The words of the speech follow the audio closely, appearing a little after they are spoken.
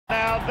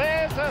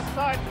a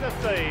sight to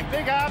see.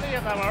 Big Artie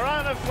in the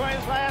maroon of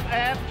Queensland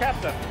and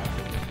captain.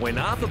 When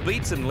Arthur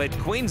Beetson led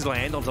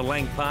Queensland onto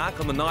Lang Park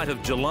on the night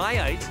of July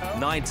 8,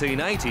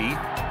 1980,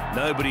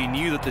 nobody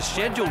knew that the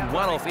scheduled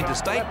one-off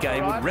interstate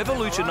game would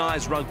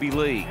revolutionise rugby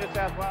league.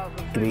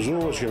 It was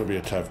always going to be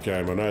a tough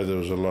game. I know there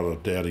was a lot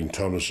of doubting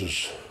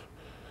Thomases.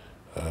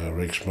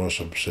 Rex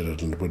Mossop said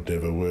it would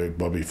never work.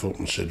 Bobby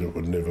Fulton said it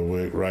would never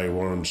work. Ray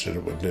Warren said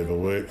it would never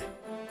work.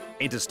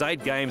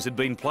 Interstate games had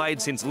been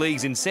played since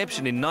league's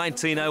inception in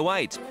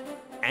 1908.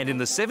 And in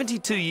the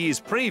 72 years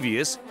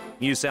previous,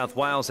 New South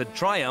Wales had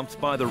triumphed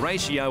by the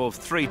ratio of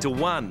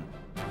 3-1.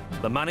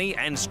 The money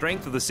and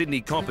strength of the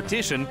Sydney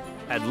competition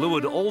had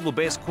lured all the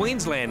best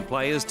Queensland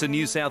players to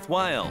New South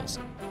Wales.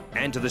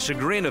 And to the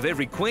chagrin of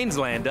every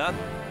Queenslander,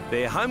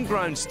 their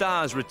homegrown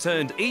stars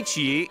returned each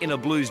year in a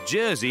Blues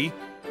jersey,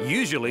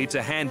 usually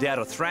to hand out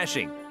a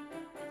thrashing.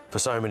 For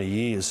so many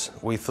years,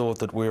 we thought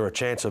that we were a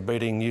chance of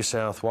beating New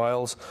South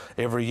Wales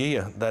every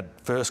year. That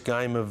first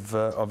game of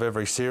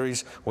every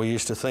series, we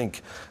used to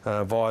think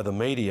via the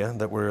media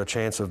that we were a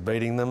chance of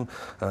beating them.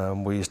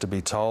 We used to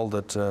be told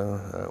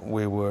that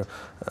we were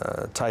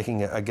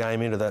taking a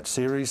game into that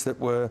series that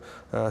were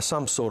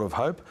some sort of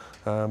hope.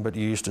 But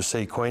you used to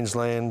see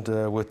Queensland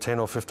with 10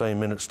 or 15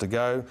 minutes to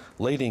go,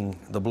 leading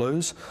the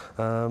Blues.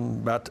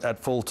 But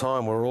at full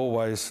time, we're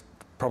always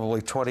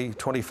probably 20,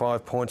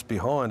 25 points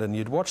behind, and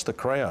you'd watch the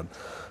crowd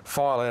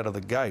file out of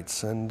the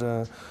gates, and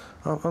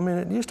I mean,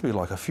 it used to be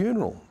like a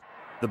funeral.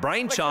 The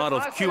brainchild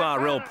of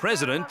QRL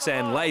President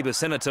and Labor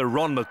Senator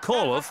Ron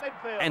McAuliffe,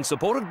 and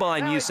supported by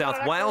New South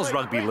Wales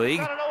Rugby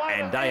League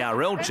and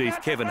ARL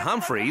Chief Kevin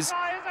Humphreys,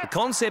 the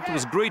concept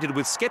was greeted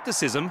with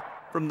scepticism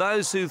from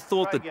those who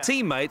thought that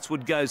teammates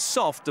would go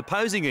soft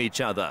opposing each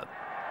other.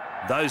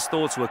 Those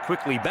thoughts were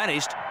quickly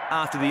banished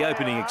after the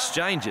opening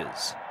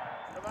exchanges.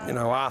 You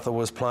know, Arthur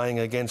was playing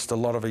against a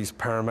lot of his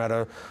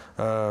Parramatta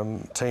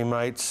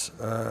teammates,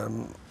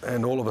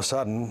 and all of a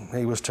sudden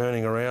he was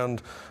turning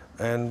around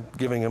and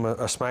giving him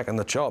a smack in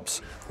the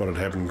chops. What had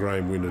happened,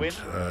 Graham Wynn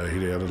had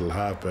hit our little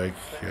halfback,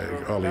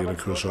 Ollie, and of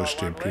course I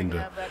stepped in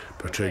to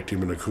protect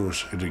him, and of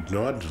course it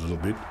ignited a little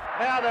bit.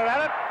 Now they're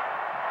at it.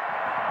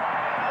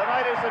 The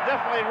natives are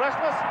definitely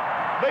restless.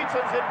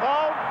 Beetson's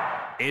involved.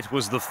 It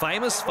was the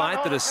famous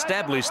fight that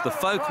established the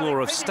folklore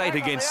of state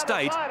against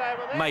state,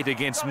 mate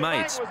against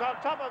mate.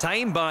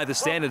 Tamed by the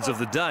standards of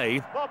the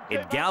day,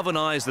 it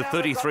galvanised the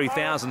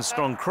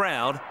 33,000-strong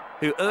crowd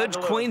who urged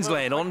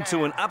Queensland on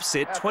to an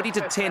upset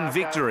 20-10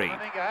 victory.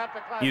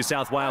 New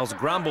South Wales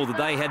grumbled that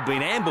they had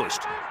been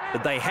ambushed,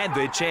 but they had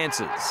their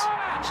chances.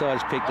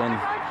 Sides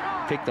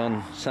picked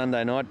on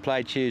Sunday night,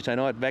 played Tuesday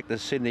night, back to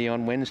Sydney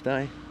on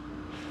Wednesday,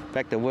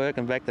 back to work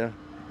and back to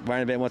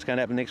worrying about what's going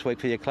to happen next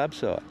week for your club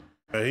side.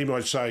 He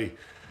might say,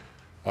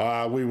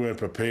 we weren't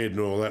prepared and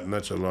all that, and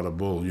that's a lot of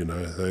bull, you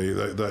know.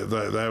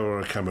 They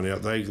were coming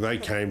out. They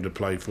came to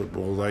play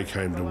football. They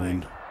came to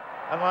win.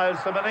 And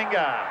loads to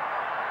Meninga.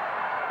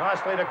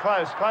 Nicely to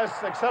Close. Close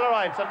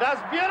accelerates and does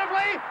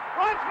beautifully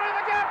right through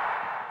the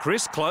gap.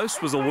 Chris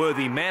Close was a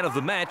worthy man of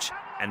the match,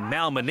 and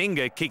Mal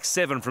Meninga kicked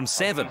 7 from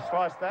 7.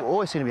 We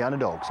always seem to be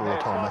underdogs all the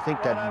time. I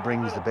think that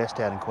brings the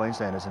best out in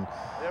Queenslanders. And,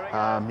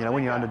 you know,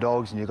 when you're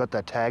underdogs and you've got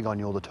that tag on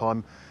you all the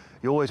time,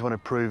 you always want to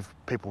prove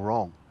people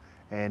wrong.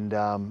 And,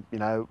 you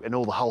know, and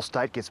all the whole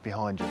state gets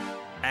behind you.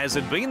 As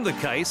had been the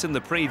case in the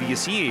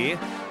previous year,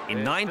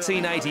 in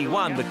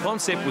 1981 the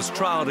concept was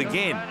trialled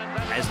again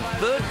as the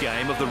third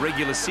game of the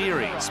regular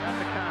series.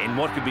 In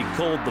what could be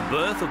called the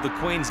birth of the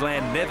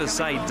Queensland never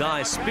say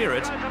die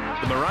spirit,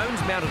 the Maroons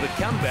mounted a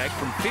comeback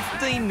from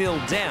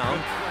 15-0 down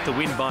to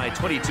win by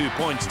 22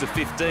 points to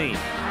 15.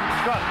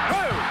 Scott,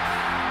 through!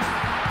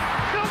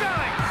 Still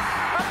going!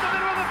 Up the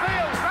middle of the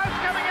field! Rhodes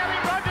coming at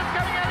him, Rogers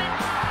coming at him!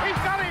 He's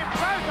got him!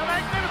 Rhodes, a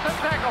magnificent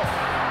tackle!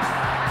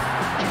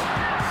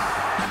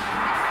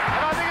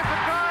 And I think it's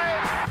a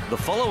try! The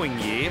following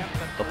year,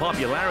 the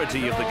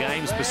popularity of the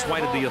games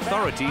persuaded the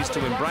authorities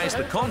to embrace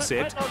the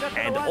concept,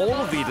 and all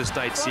of the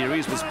interstate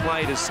series was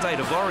played as state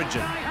of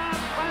origin.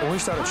 When we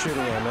started shooting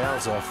our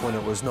mouths off when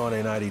it was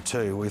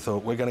 1982, we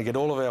thought we're going to get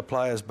all of our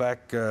players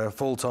back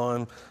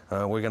full-time.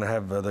 We're going to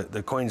have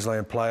the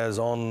Queensland players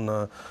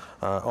on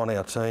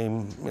our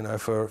team, you know,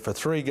 for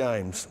 3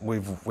 games.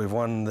 We've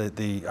won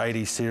the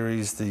 80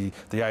 series, the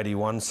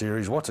 81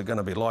 series. What's it going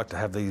to be like to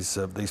have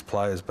these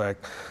players back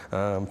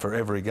for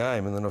every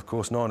game? And then, of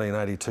course,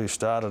 1982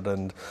 started,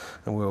 and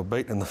we were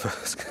beaten in the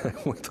first game.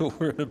 We thought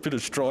we were in a bit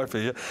of strife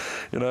here.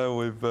 You know,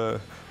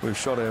 we've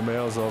shot our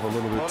mouths off a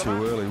little bit too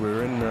early. We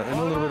were in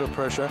a little bit of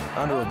pressure,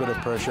 under a bit of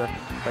pressure,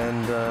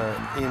 and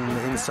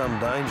in some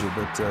danger.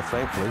 But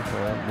thankfully,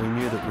 we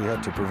knew that we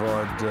had to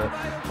provide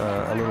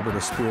a little bit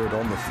of spirit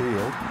on the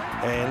field,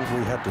 and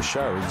we had to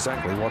show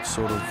exactly what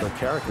sort of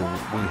character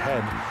we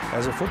had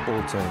as a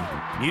football team.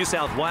 New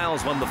South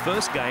Wales won the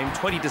first game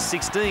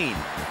 20-16,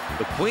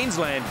 but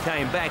Queensland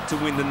came back to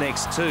win the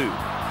next 2.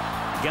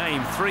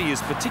 Game 3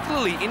 is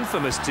particularly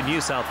infamous to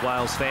New South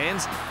Wales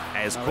fans,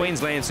 as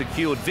Queensland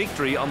secured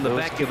victory on the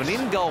back of an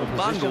in-goal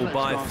bundle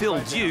by Phil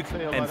Duke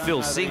and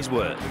Phil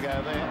Sigsworth.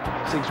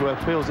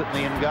 Sigsworth feels it in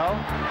the in-goal.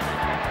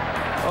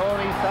 Oh,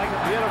 and he's taken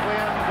it beautifully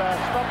and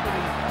stopped it.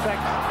 He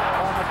sacks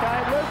on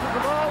McCabe, loses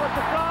the ball with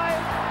the try.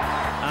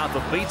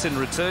 Arthur Beaton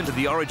returned to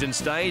the Origin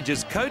stage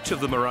as coach of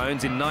the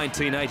Maroons in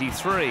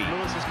 1983.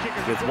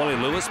 With Wally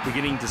Lewis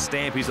beginning to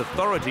stamp his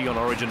authority on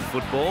Origin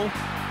football,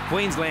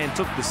 Queensland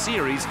took the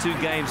series 2-1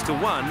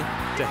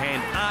 to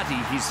hand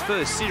Artie his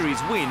first series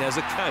win as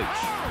a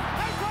coach.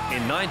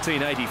 In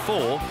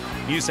 1984,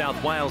 New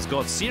South Wales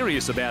got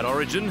serious about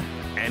Origin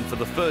and for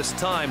the first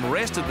time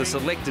rested the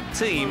selected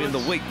team in the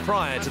week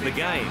prior to the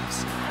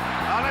games.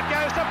 On it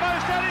goes to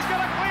Bostad, he's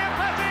got a clear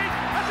passage.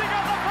 Has he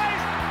got the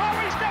pace? Oh,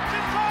 he steps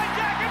inside,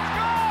 Jack, and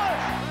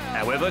scores!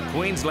 However,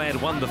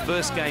 Queensland won the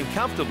first game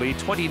comfortably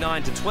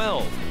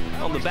 29-12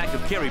 on the back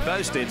of Kerry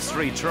Bosted's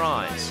 3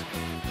 tries.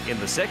 In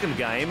the second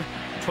game,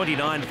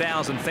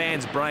 29,000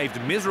 fans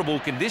braved miserable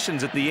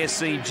conditions at the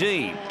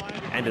SCG,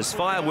 and as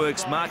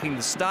fireworks marking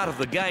the start of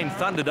the game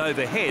thundered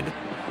overhead,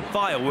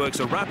 fireworks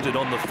erupted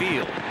on the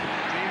field.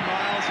 Dean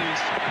Miles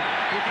is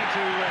looking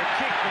to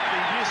kick, but the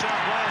New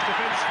South Wales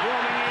defence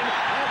swarming in.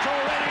 That's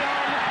already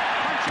on.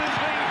 Punches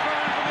being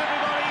thrown from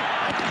everybody.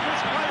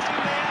 It's close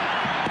in there.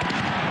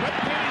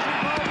 Redkin is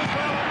involved as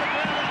well on the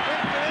ground as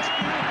Brent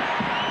Gillespie.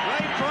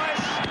 Ray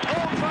Price,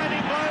 all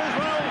training blows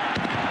well.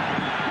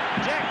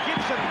 Jack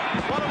Gibson,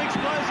 what an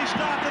explosive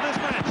start to this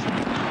match.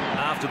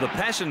 After the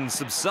passion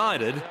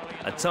subsided,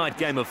 a tight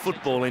game of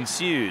football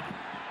ensued.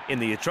 In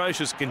the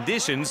atrocious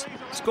conditions,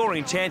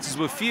 scoring chances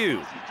were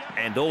few,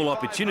 and all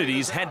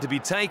opportunities had to be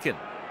taken.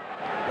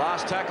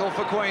 Last tackle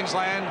for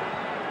Queensland.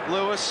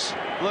 Lewis,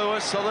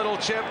 a little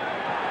chip.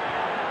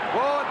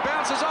 Whoa, it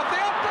bounces off the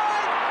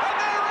upright, and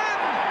they're in!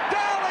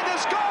 Dowling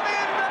has gone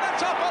in, and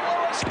it's off a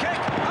Lewis kick,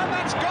 and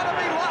that's got to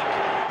be luck.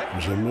 It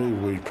was a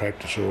move we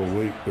practiced all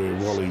week where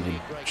Wally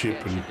would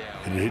chip and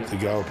it'd hit the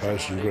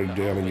goalpost and Greg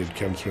Dowling would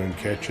come through and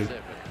catch it.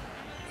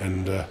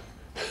 And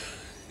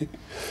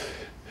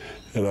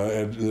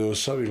and there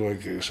was something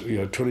like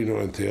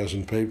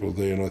 29,000 people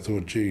there, and I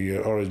thought, gee,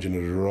 Origin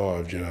had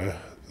arrived.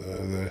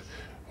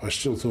 I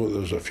still thought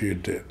there was a few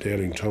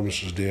doubting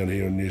Thomases down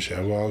here in New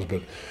South Wales,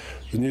 but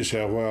the New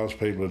South Wales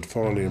people had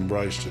finally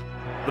embraced it.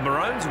 The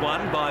Maroons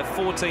won by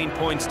 14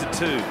 points to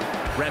 2,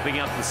 wrapping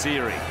up the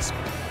series.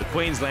 The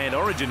Queensland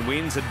Origin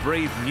wins had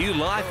breathed new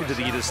life into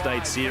the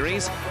interstate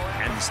series,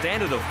 and the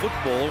standard of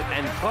football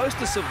and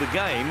closeness of the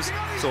games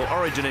saw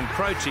Origin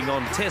encroaching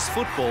on Test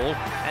football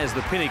as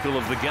the pinnacle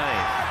of the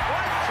game.